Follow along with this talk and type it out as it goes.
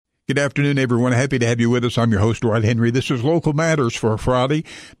Good afternoon, everyone. Happy to have you with us. I'm your host, Dwight Henry. This is Local Matters for Friday.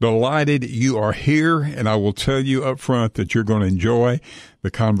 Delighted you are here, and I will tell you up front that you're going to enjoy the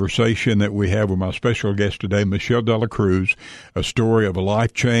conversation that we have with my special guest today, Michelle Cruz. A story of a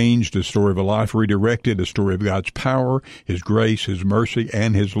life changed, a story of a life redirected, a story of God's power, His grace, His mercy,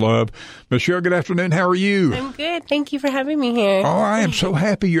 and His love. Michelle, good afternoon. How are you? I'm good. Thank you for having me here. Oh, I am so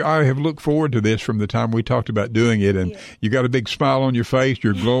happy. I have looked forward to this from the time we talked about doing it, and you got a big smile on your face.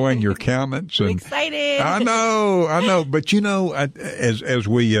 You're glowing, your countenance. I'm excited. I know. But you know, as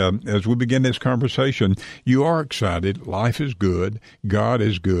we begin this conversation, you are excited. Life is good. God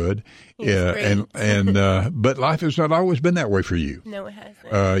is good. But life has not always been that way for you. No, it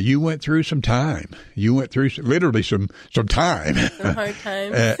hasn't. You went through some time. You went through literally some time. Some hard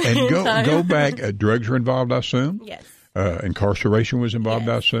times. And go back. Drugs were involved, I assume. Yes. Incarceration was involved,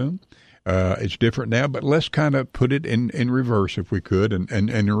 I assume. It's different now, but let's kind of put it in reverse if we could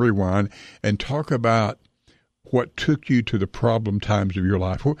and rewind and talk about what took you to the problem times of your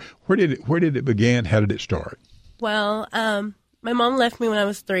life. Where did it begin? How did it start? Well, my mom left me when I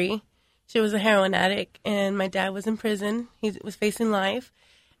was 3. She was a heroin addict, and my dad was in prison. He was facing life.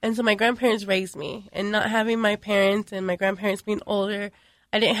 And so my grandparents raised me. And not having my parents and my grandparents being older,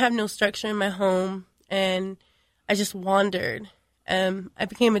 I didn't have no structure in my home, and I just wandered. I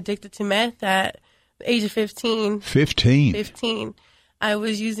became addicted to meth at the age of 15. 15. I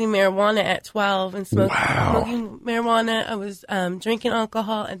was using marijuana at 12 and smoking marijuana. I was drinking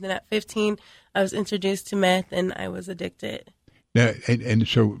alcohol, and then at 15, I was introduced to meth, and I was addicted. Now, and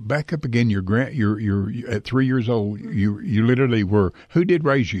so back up again. You're at 3 years old. You literally were. Who did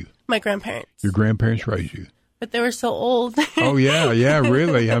raise you? My grandparents. Your grandparents raised you. But they were so old. Oh, yeah,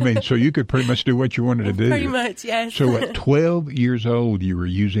 really. I mean, so you could pretty much do what you wanted to do. Pretty much, yes. So at 12 years old, you were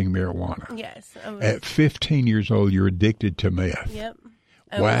using marijuana. Yes. At 15 years old, you're addicted to meth. Yep.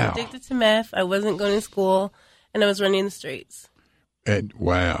 I was addicted to meth. I wasn't going to school, and I was running the streets. And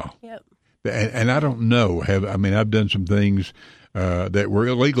wow. Yep. And I don't know. I've done some things that were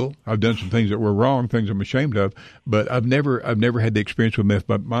illegal. I've done some things that were wrong, things I'm ashamed of, but I've never had the experience with meth.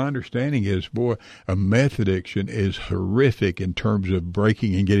 But my understanding is, boy, a meth addiction is horrific in terms of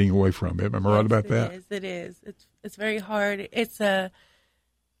breaking and getting away from it. Am I right about that? It is. It's very hard. It's a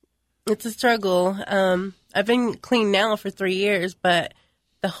struggle. I've been clean now for 3 years, but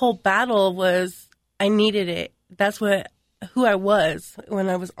the whole battle was I needed it. That's who I was when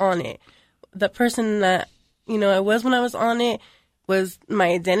I was on it. The person that I was when I was on it was my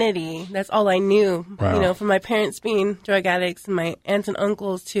identity. That's all I knew. Wow. From my parents being drug addicts and my aunts and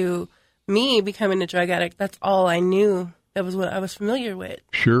uncles to me becoming a drug addict, that's all I knew. That was what I was familiar with.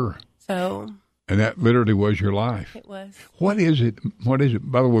 Sure. So. And that literally was your life. It was. What is it? By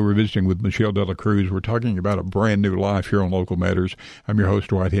the way, we're visiting with Michelle Cruz. We're talking about a brand new life here on Local Matters. I'm your host,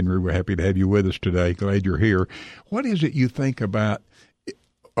 Dwight Henry. We're happy to have you with us today. Glad you're here. What is it you think about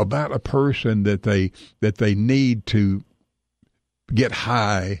a person that they need to get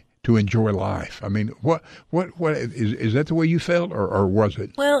high to enjoy life? I mean, what is that the way you felt, or was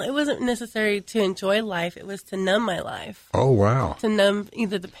it? Well, it wasn't necessary to enjoy life. It was to numb my life. Oh, wow. To numb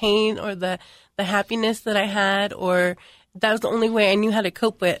either the pain or the happiness that I had, or that was the only way I knew how to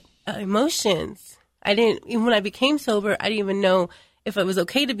cope with emotions. Even when I became sober, I didn't even know if it was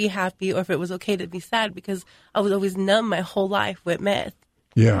okay to be happy or if it was okay to be sad, because I was always numb my whole life with meth.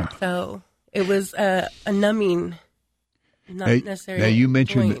 Yeah. So it was a numbing, not necessarily. Now you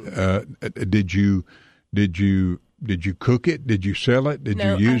mentioned, did you cook it? Did you sell it? Did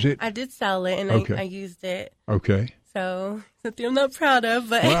you use it? I did sell it, and I used it. Okay. So something I'm not proud of,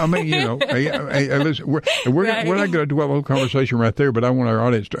 but well, I mean, listen, we're not going to dwell on the whole conversation right there, but I want our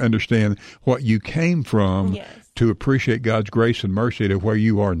audience to understand what you came from. Yes. To appreciate God's grace and mercy to where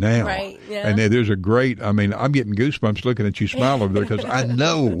you are now. Right, yeah. And there's I'm getting goosebumps looking at you smile over there, because I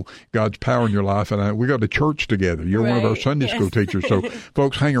know God's power in your life, and we go to church together. You're one of our Sunday school teachers. So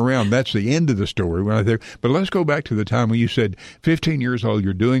folks, hang around. That's the end of the story. But let's go back to the time when you said 15 years old,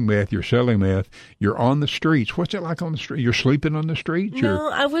 you're doing meth, you're selling meth, you're on the streets. What's it like on the street? You're sleeping on the streets? No,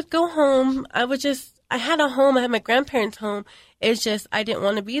 I would go home. I had a home. I had my grandparents' home. It's just I didn't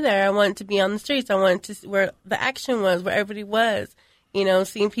want to be there. I wanted to be on the streets. I wanted to see where the action was, where everybody was,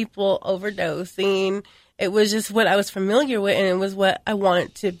 seeing people overdose, it was just what I was familiar with, and it was what I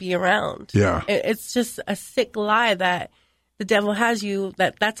wanted to be around. Yeah. It's just a sick lie that the devil has you,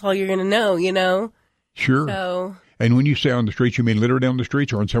 that's all you're going to know, Sure. So. And when you say on the streets, you mean literally on the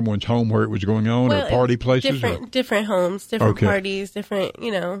streets or in someone's home where it was going on, or party places? Different homes, different parties, different,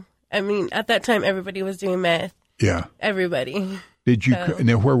 at that time everybody was doing meth. Yeah. Everybody. Did you?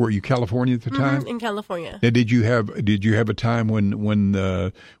 Now, where were you? California at the time? In California. Now, did you have a time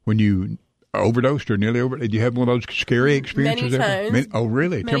when you overdosed or nearly overdosed? Did you have one of those scary experiences? Many times. Oh,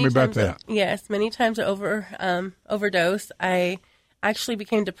 really? Tell me about that. Yes, many times I overdosed. I actually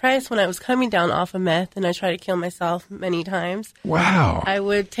became depressed when I was coming down off of meth, and I tried to kill myself many times. Wow. I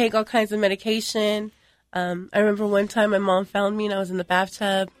would take all kinds of medication. I remember one time my mom found me and I was in the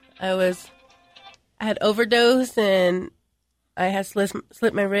bathtub. I had overdosed and I had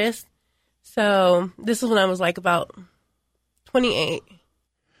slit my wrist. So this is when I was like about 28.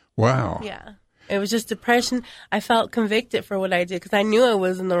 Wow. Yeah. It was just depression. I felt convicted for what I did because I knew I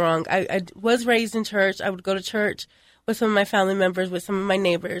was in the wrong. I was raised in church. I would go to church with some of my family members, with some of my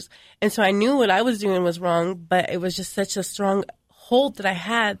neighbors. And so I knew what I was doing was wrong, but it was just such a strong hold that I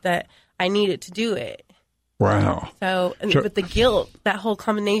had that I needed to do it. Wow. So with the guilt, that whole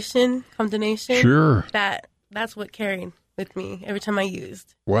condemnation, sure, that's what carried with me every time I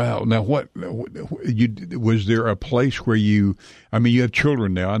used. Wow. Now, was there a place where you have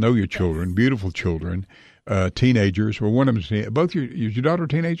children now. I know your children, yes. Beautiful children, teenagers. Well, one of them is both your daughter a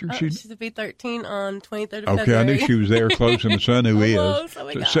teenager? She's to be 13 on 23rd of February. Okay, I knew she was there close, and the son who is. Oh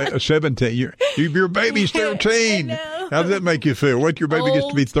my God. 17. Your baby's 13. I know. How does that make you feel? What, your baby gets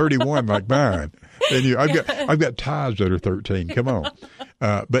to be 31 like mine? And I've got ties that are 13. Come on.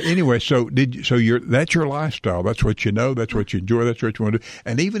 But anyway, that's your lifestyle. That's what you know. That's what you enjoy. That's what you want to do.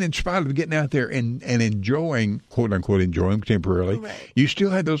 And even in spite of getting out there and enjoying, quote unquote, enjoying temporarily, right. You still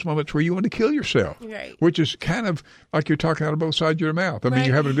had those moments where you want to kill yourself, right. Which is kind of like you're talking out of both sides of your mouth. I mean,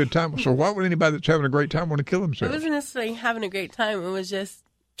 you're having a good time. So why would anybody that's having a great time want to kill themselves? It wasn't necessarily having a great time. It was just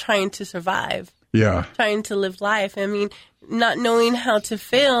trying to survive. Yeah. Trying to live life. I mean, not knowing how to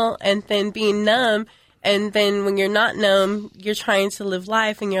feel and then being numb. And then when you're not numb, you're trying to live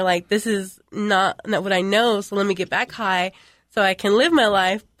life and you're like, this is not what I know. So let me get back high so I can live my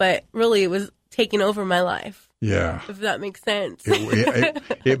life. But really, it was taking over my life. Yeah. If that makes sense.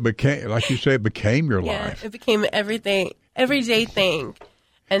 It became, like you say, it became your life. It became everyday thing.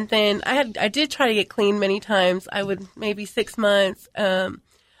 And then I did try to get clean many times. I would maybe 6 months.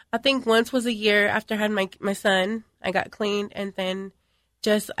 I think once was a year after I had my son, I got clean. And then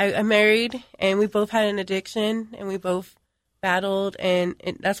I married and we both had an addiction and we both battled. And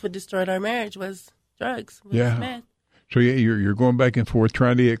that's what destroyed our marriage was drugs. Meth. So you're going back and forth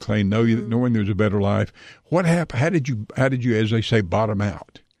trying to get clean, knowing there's a better life. What happened? How did you, as they say, bottom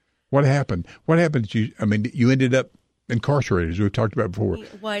out? What happened? What happened to you? I mean, you ended up incarcerated, as we've talked about before.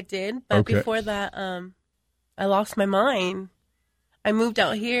 Well, I did. But before that, I lost my mind. I moved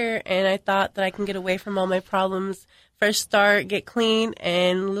out here and I thought that I can get away from all my problems, fresh start, get clean.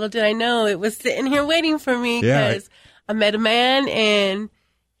 And little did I know it was sitting here waiting for me because I met a man and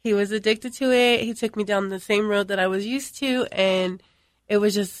he was addicted to it. He took me down the same road that I was used to. And it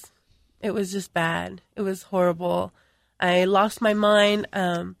was just bad. It was horrible. I lost my mind.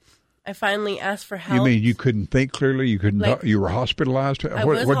 I finally asked for help. You mean you couldn't think clearly? You couldn't. You were hospitalized? I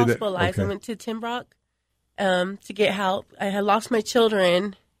was hospitalized. I went to Timbrock to get help. I had lost my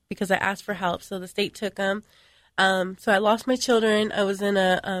children because I asked for help, so the state took them. So I lost my children. I was in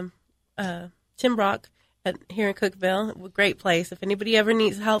a Timbrock here in Cookeville, a great place. If anybody ever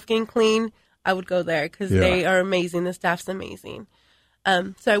needs help getting clean, I would go there because they are amazing. The staff's amazing.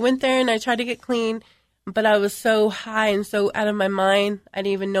 So I went there and I tried to get clean, but I was so high and so out of my mind, I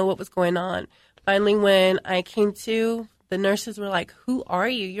didn't even know what was going on. Finally, when I came to, the nurses were like, "Who are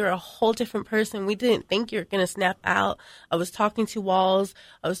you? You're a whole different person. We didn't think you were going to snap out." I was talking to walls.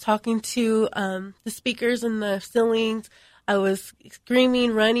 I was talking to the speakers in the ceilings. I was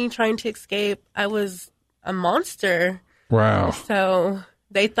screaming, running, trying to escape. I was a monster. Wow. So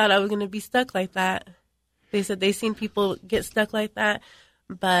they thought I was going to be stuck like that. They said they seen people get stuck like that,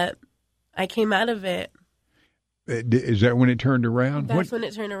 but I came out of it. Is that when it turned around? That's when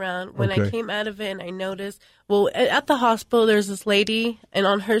it turned around. When I came out of it and I noticed, well, at the hospital, there's this lady, and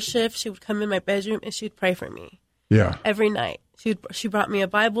on her shift, she would come in my bedroom and she'd pray for me. Yeah. Every night. She brought me a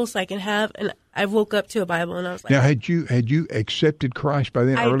Bible so I can have, and I woke up to a Bible and I was like. Now, had you accepted Christ by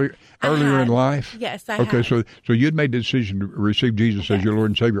then, earlier in life? Yes, I had. Okay, so you'd made the decision to receive Jesus as your Lord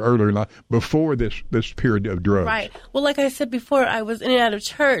and Savior earlier in life, before this period of drugs. Right. Well, like I said before, I was in and out of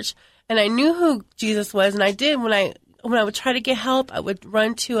church, and I knew who Jesus was, and I did. When I would try to get help, I would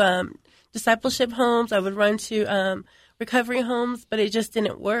run to discipleship homes, I would run to recovery homes, but it just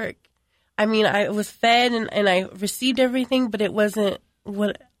didn't work. I mean, I was fed and I received everything, but it wasn't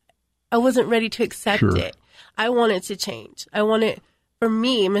I wasn't ready to accept it. I wanted to change. I wanted for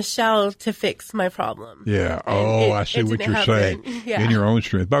me, Michelle, to fix my problem. Yeah. And I see what you're happen. saying. Yeah. In your own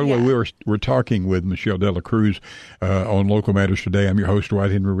strength. By the way, we're talking with Michelle Dela Cruz on Local Matters today. I'm your host,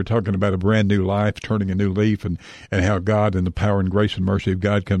 Dwight Henry. We're talking about a brand new life, turning a new leaf, and how God and the power and grace and mercy of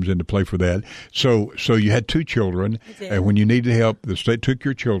God comes into play for that. So you had 2 children, and when you needed help, the state took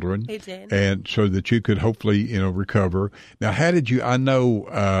your children. They did. And so that you could hopefully, recover. Now, how did you? I know,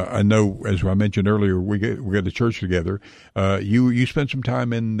 as I mentioned earlier, we got to church together. You spent some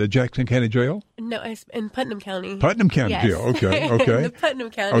time in the Jackson County Jail? No, in Putnam County. Putnam County Yes. Jail. Okay. In the Putnam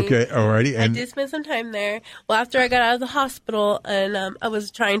County. Okay. Alrighty. I did spend some time there. Well, after I got out of the hospital, and I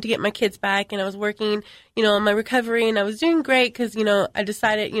was trying to get my kids back, and I was working, on my recovery, and I was doing great because, I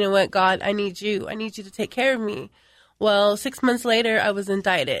decided, what, God, I need you. I need you to take care of me. Well, 6 months later, I was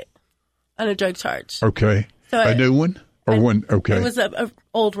indicted on a drug charge. Okay. So a new one or one? Okay. It was a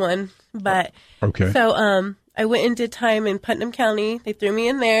old one, but okay. So I went and did time in Putnam County. They threw me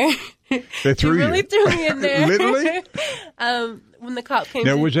in there. They threw you? Really threw me in there. Literally? When the cop came.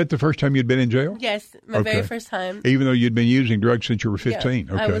 Now, was that the first time you'd been in jail? Yes, my very first time. Even though you'd been using drugs since you were 15?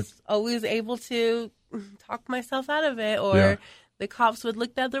 Yeah, okay. I was always able to talk myself out of it, or the cops would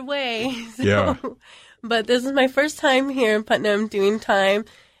look the other way. So, yeah. But this is my first time here in Putnam doing time,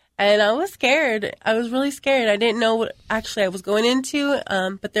 and I was scared. I was really scared. I didn't know what actually I was going into,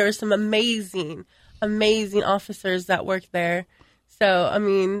 but there were some amazing officers that work there. So, I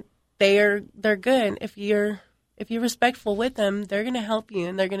mean, they're good. If you're respectful with them, they're going to help you,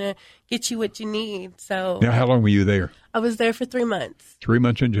 and they're going to get you what you need. So now, how long were you there? I was there for 3 months. 3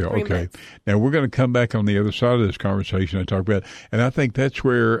 months in jail. 3 okay. months. Now we're going to come back on the other side of this conversation and talk about, and I think that's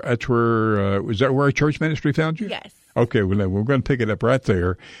where was that where our church ministry found you? Yes. Okay, well, we're going to pick it up right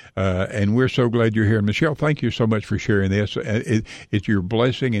there, and we're so glad you're here. And Michelle, thank you so much for sharing this. It's your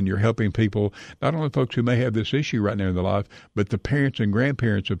blessing, and you're helping people, not only folks who may have this issue right now in their life, but the parents and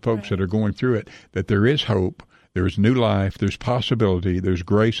grandparents of folks that are going through it, that there is hope, there's new life, there's possibility, there's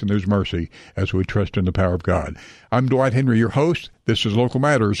grace, and there's mercy as we trust in the power of God. I'm Dwight Henry, your host. This is Local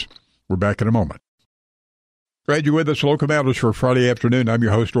Matters. We're back in a moment. Glad you're with us, Local Matters, for Friday afternoon. I'm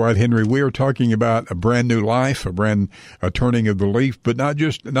your host, Dwight Henry. We are talking about a brand new life, a turning of the leaf, but not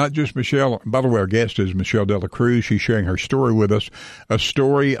just Michelle. By the way, our guest is Michelle Dela Cruz. She's sharing her story with us, a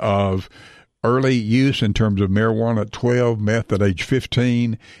story of early use in terms of marijuana at 12, meth at age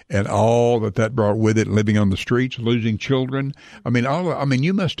 15, and all that brought with it, living on the streets, losing children. I mean,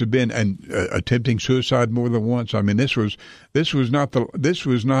 you must have been attempting suicide more than once. I mean, this was not.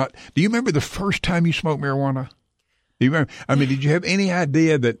 Do you remember the first time you smoked marijuana? Do you remember? I mean, did you have any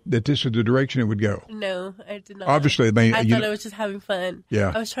idea that this is the direction it would go? No, I did not. Obviously, I thought I was just having fun.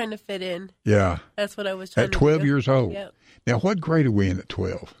 Yeah. I was trying to fit in. Yeah. That's what I was trying to do. At 12 years old. Yep. Now, what grade are we in at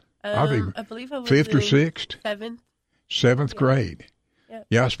 12? I believe I was fifth or in sixth? Seventh grade. Yep.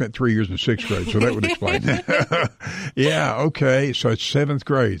 Yeah, I spent 3 years in sixth grade, so that would explain that. Yeah, okay, so it's seventh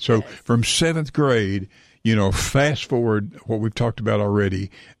grade. So from seventh grade, fast forward what we've talked about already,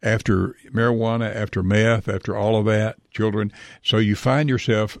 after marijuana, after meth, after all of that, children. So you find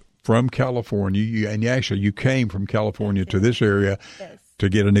yourself from California, you came from California to this area to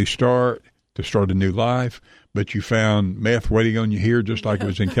get a new start, to start a new life. But you found meth waiting on you here, just like it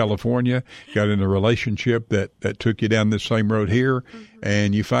was in California. Got in a relationship that took you down this same road here,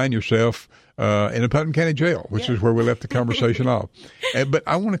 and you find yourself in a Putnam County jail, which is where we left the conversation off. But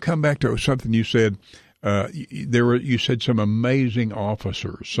I want to come back to something you said. You said some amazing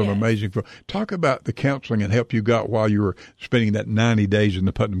officers, amazing. Talk about the counseling and help you got while you were spending that 90 days in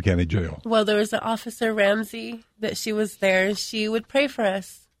the Putnam County jail. Well, there was an officer, Ramsey, that she was there, and she would pray for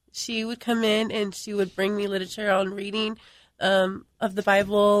us. She would come in and she would bring me literature on reading of the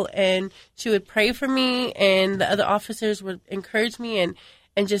Bible, and she would pray for me, and the other officers would encourage me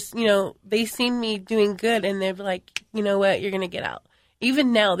and just, they seen me doing good, and they'd be like, you know what, you're going to get out.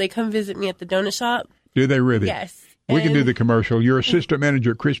 Even now, they come visit me at the donut shop. Do they really? Yes. We can do the commercial. You're assistant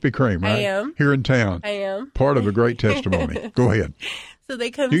manager at Krispy Kreme, right? I am. Here in town. I am. Part of a great testimony. Go ahead. So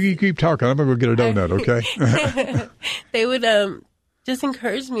they come. You keep talking. I'm going to go get a donut, okay? They would just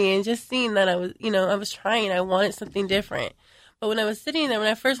encourage me, and just seeing that I was trying. I wanted something different. But when I was sitting there, when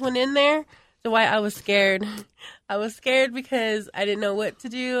I first went in there, Dwight, I was scared. I was scared because I didn't know what to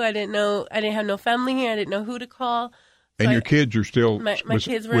do. I didn't have no family here. I didn't know who to call. So and your kids are still... My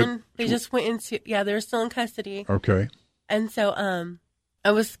kids were they just went into... Yeah, they were still in custody. Okay. And so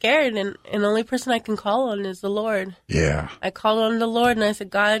I was scared, and the only person I can call on is the Lord. Yeah. I called on the Lord, and I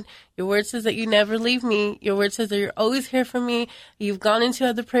said, God, your word says that you never leave me. Your word says that you're always here for me. You've gone into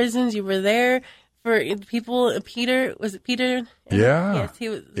other prisons. You were there for people. Peter, was it Peter? Yeah. Yes, he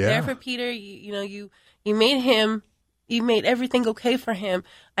was there for Peter. You made him, You made everything okay for him.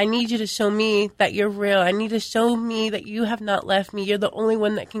 I need you to show me that you're real. I need to show me that you have not left me. You're the only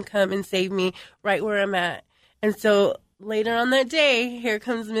one that can come and save me right where I'm at. And so later on that day, here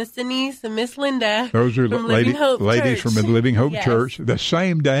comes Miss Denise and Miss Linda. Those are ladies from the Living Hope Yes. Church. The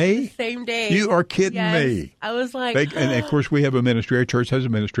same day? The same day. You are kidding me. I was like... and of course, we have a ministry. Our church has a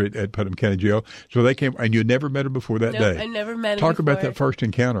ministry at Putnam County Jail. So they came, and you never met her before that day. I never met her Talk before. about that first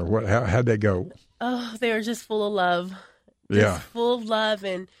encounter. How'd that go? Oh, they were just full of love. Full of love,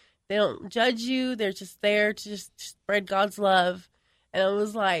 and they don't judge you. They're just there to just spread God's love. And I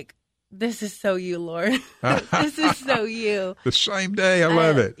was like, this is so you, Lord. This is so you. The same day. I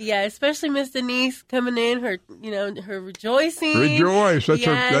love it. Yeah, especially Miss Denise coming in, her rejoicing. Rejoice.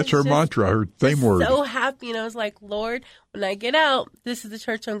 That's her mantra, her theme word. So happy. And I was like, Lord, when I get out, this is the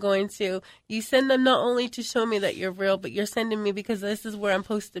church I'm going to. You send them not only to show me that you're real, but you're sending me because this is where I'm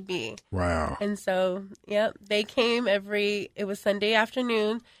supposed to be. Wow. And so, they came it was Sunday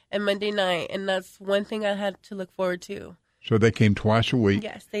afternoon and Monday night. And that's one thing I had to look forward to. So they came twice a week.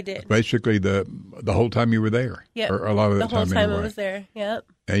 Yes, they did. Basically, the whole time you were there. Yeah, or a lot of the whole time anyway. I was there. Yep.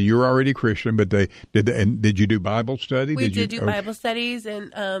 And you were already Christian, but did you do Bible study? We did do Bible studies,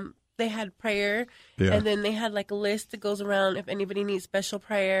 and they had prayer, and then they had like a list that goes around if anybody needs special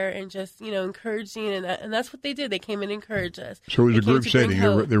prayer and just encouraging, and that's what they did. They came and encouraged us. So it was a group setting.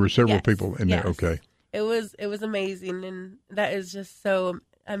 There were several people in there. Okay. It was amazing, and that is just so.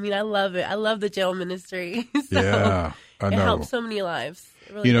 I mean, I love it. I love the jail ministry. Yeah, I know. It helps so many lives.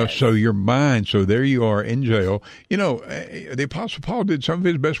 It really does. So your mind. So there you are in jail. The Apostle Paul did some of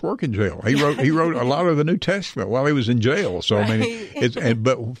his best work in jail. He wrote a lot of the New Testament while he was in jail. So right. I mean,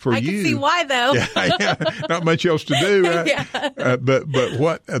 but for I you, can see why though. Yeah, not much else to do, right? Yeah.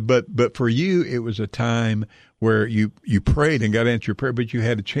 But for you, it was a time where you prayed and got answered prayer, but you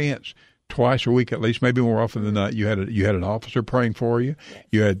had a chance. Twice a week, at least, maybe more often than not, you had an officer praying for you. Yes.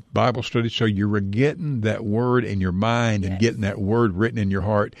 You had Bible study, so you were getting that word in your mind and getting that word written in your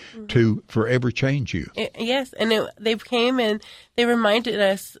heart to forever change you. Yes, and they came and they reminded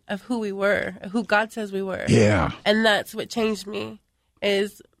us of who we were, who God says we were. Yeah, and that's what changed me.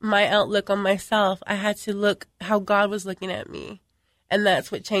 Is my outlook on myself. I had to look how God was looking at me, and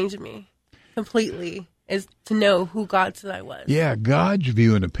that's what changed me completely. Is to know who God said I was. Yeah, God's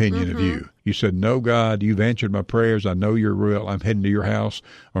view and opinion of you. You said, no, God, you've answered my prayers. I know you're real. I'm heading to your house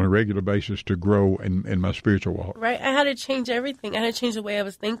on a regular basis to grow in my spiritual walk. Right. I had to change everything. I had to change the way I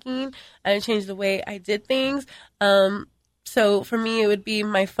was thinking. I had to change the way I did things. So for me, it would be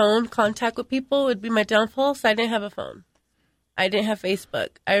my phone contact with people would be my downfall. So I didn't have a phone. I didn't have Facebook.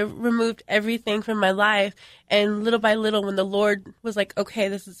 I removed everything from my life. And little by little, when the Lord was like, okay,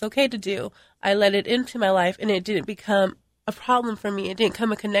 this is okay to do, I let it into my life, and it didn't become a problem for me. It didn't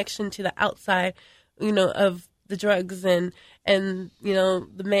come a connection to the outside, of the drugs and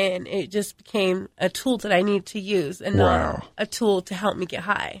the man. It just became a tool that I need to use and not a tool to help me get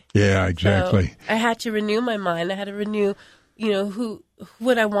high. Yeah, exactly. So I had to renew my mind. I had to renew,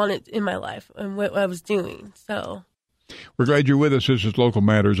 what I wanted in my life and what I was doing. So. We're glad you're with us. This is Local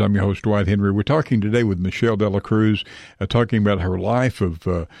Matters. I'm your host, Dwight Henry. We're talking today with Michelle Dela Cruz, talking about her life of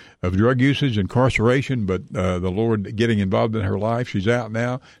drug usage, incarceration, but the Lord getting involved in her life. She's out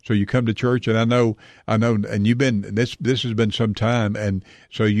now, so you come to church, and I know, and you've been this has been some time, and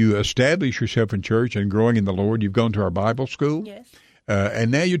so you establish yourself in church and growing in the Lord. You've gone to our Bible school, yes,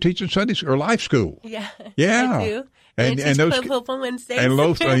 and now you're teaching Sunday school or life school. Yeah, I do. And those Hope on Wednesdays.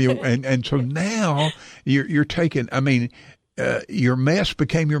 and so now you're taking. I mean, your mess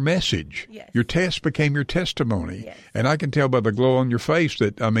became your message. Yes. Your test became your testimony. Yes. And I can tell by the glow on your face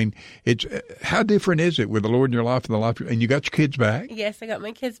that it's how different is it with the Lord in your life and the life, and you got your kids back. Yes, I got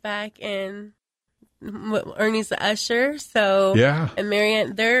my kids back, and Ernie's the usher. So and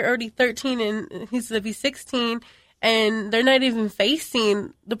Marianne, they're already 13, and he's going to be 16, and they're not even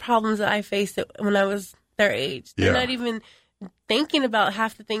facing the problems that I faced when I was their age. They're not even thinking about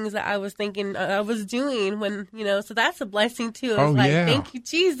half the things that I was thinking I was doing when, so that's a blessing too. It's thank you,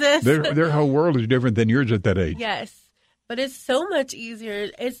 Jesus. Their whole world is different than yours at that age. Yes. But it's so much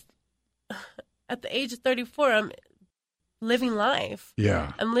easier. It's at the age of 34, I'm living life.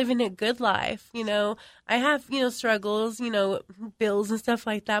 Yeah. I'm living a good life. I have, struggles, bills and stuff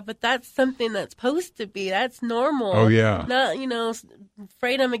like that, but that's something that's supposed to be. That's normal. Oh, yeah. Not,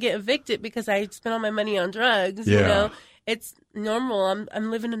 afraid I'm going to get evicted because I spent all my money on drugs, It's normal.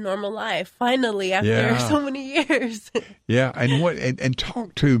 I'm living a normal life finally after so many years. Yeah, and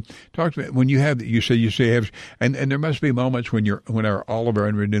talk to me when you have you say have and there must be moments when all of our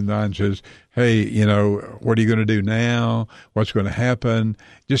unredeemed mind says, hey, what are you going to do now? What's going to happen?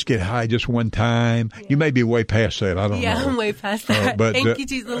 Just get high just one time. Yeah. You may be way past that. I don't know. Yeah, I'm way past that. But thank you,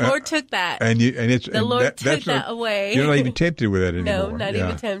 Jesus. The Lord took that. The Lord took that away. You're not even tempted with that anymore. No, not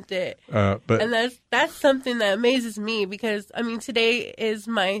even tempted. But and that's something that amazes me because, today is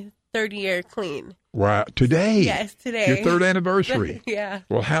my 3rd year clean. Wow. Today? Yes, today. Your 3rd anniversary. Yeah.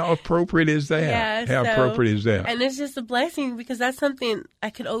 Well, how appropriate is that? Yeah, how appropriate is that? And it's just a blessing because that's something I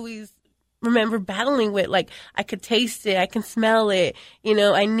could always remember battling with. Like, I could taste it. I can smell it.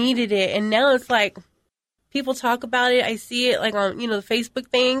 I needed it. And now it's like people talk about it. I see it like on, the Facebook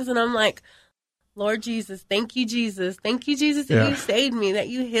things. And I'm like, Lord Jesus, thank you, Jesus. Thank you, Jesus, that you saved me, that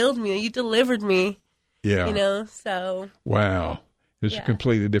you healed me, that you delivered me. Yeah. So. Wow. It's a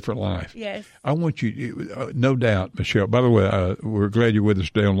completely different life. Yes. I want you, no doubt, Michelle. By the way, we're glad you're with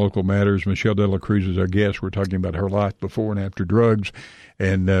us today on Local Matters. Michelle De La Cruz is our guest. We're talking about her life before and after drugs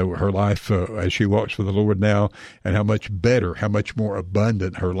and her life as she walks with the Lord now and how much better, how much more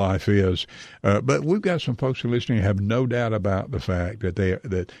abundant her life is. But we've got some folks who are listening who have no doubt about the fact that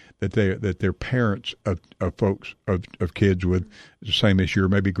that they're parents of folks, of kids with the same issue or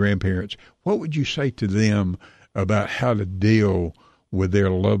maybe grandparents. What would you say to them about how to deal with their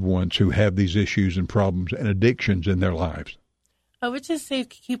loved ones who have these issues and problems and addictions in their lives? I would just say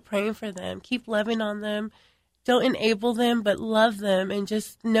keep praying for them. Keep loving on them. Don't enable them, but love them. And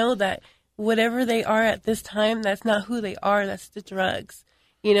just know that whatever they are at this time, that's not who they are. That's the drugs.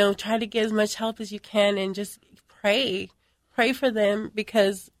 Try to get as much help as you can and just pray. Pray for them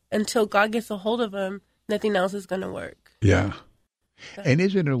because until God gets a hold of them, nothing else is going to work. Yeah. And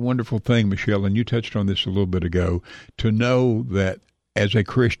isn't it a wonderful thing, Michelle, and you touched on this a little bit ago, to know that as a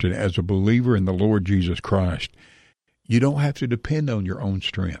Christian, as a believer in the Lord Jesus Christ, you don't have to depend on your own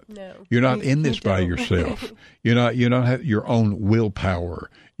strength. No. You're not in this by yourself. You don't have your own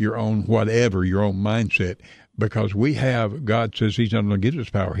willpower, your own whatever, your own mindset. Because God says He's not going to give us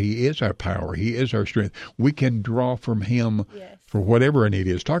power. He is our power. He is our strength. We can draw from Him for whatever our need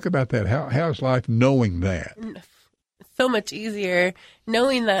is. Talk about that. How's life knowing that? So much easier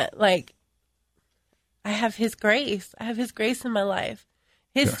knowing that, like, I have His grace. I have His grace in my life,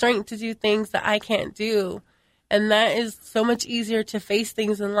 His strength to do things that I can't do. And that is so much easier to face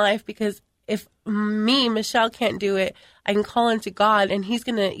things in life because if me, Michelle, can't do it, I can call into God and He's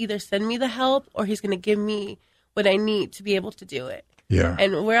going to either send me the help or He's going to give me what I need to be able to do it. Yeah.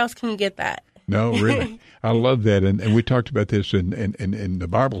 And where else can you get that? No, really. I love that. And we talked about this in the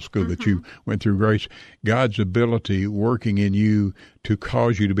Bible school that you went through, Grace. God's ability working in you to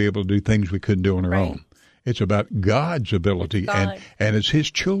cause you to be able to do things we couldn't do on our own. It's about God's ability. And as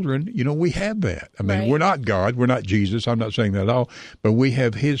His children, we have that. I mean, we're not God. We're not Jesus. I'm not saying that at all. But we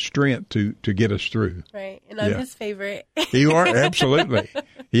have His strength to get us through. Right. And I'm His favorite. You are? Absolutely.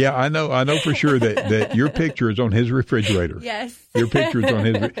 Yeah, I know for sure that your picture is on His refrigerator. Yes. Your picture is on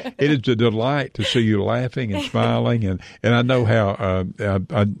His. It is a delight to see you laughing and smiling. And I know how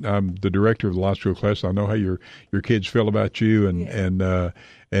I'm the director of the law school class. I know how your kids feel about you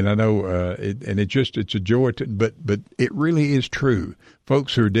and I know, it's a joy but it really is true.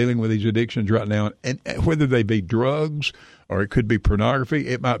 Folks who are dealing with these addictions right now, and whether they be drugs or it could be pornography,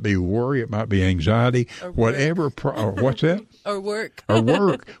 it might be worry, it might be anxiety, whatever. Or what's that? Or work. Or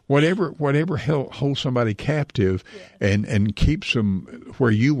work. Whatever holds somebody captive and keeps them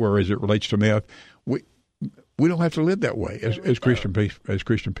where you were as it relates to meth. We don't have to live that way as Christian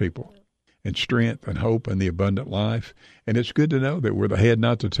people. And strength and hope and the abundant life. And it's good to know that we're the head,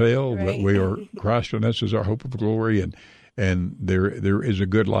 not the tail, that we are Christ in us as our hope of glory, and there is a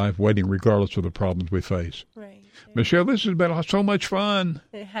good life waiting regardless of the problems we face. Right. Yeah. Michelle, this has been so much fun.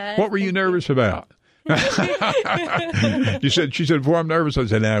 It has. What were you nervous about? She said, before I'm nervous, I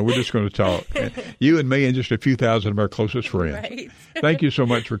said, we're just going to talk. You and me and just a few thousand of our closest friends. Right. Thank you so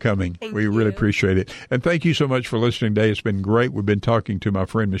much for coming. We really appreciate it. And thank you so much for listening today. It's been great. We've been talking to my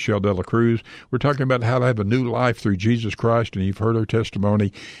friend Michelle De La Cruz. We're talking about how to have a new life through Jesus Christ, and you've heard her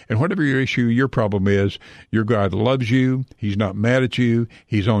testimony. And whatever your issue, your problem is, your God loves you. He's not mad at you.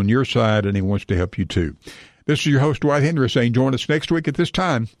 He's on your side, and He wants to help you too. This is your host, Dwight Henry, saying join us next week at this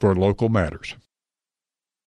time for Local Matters.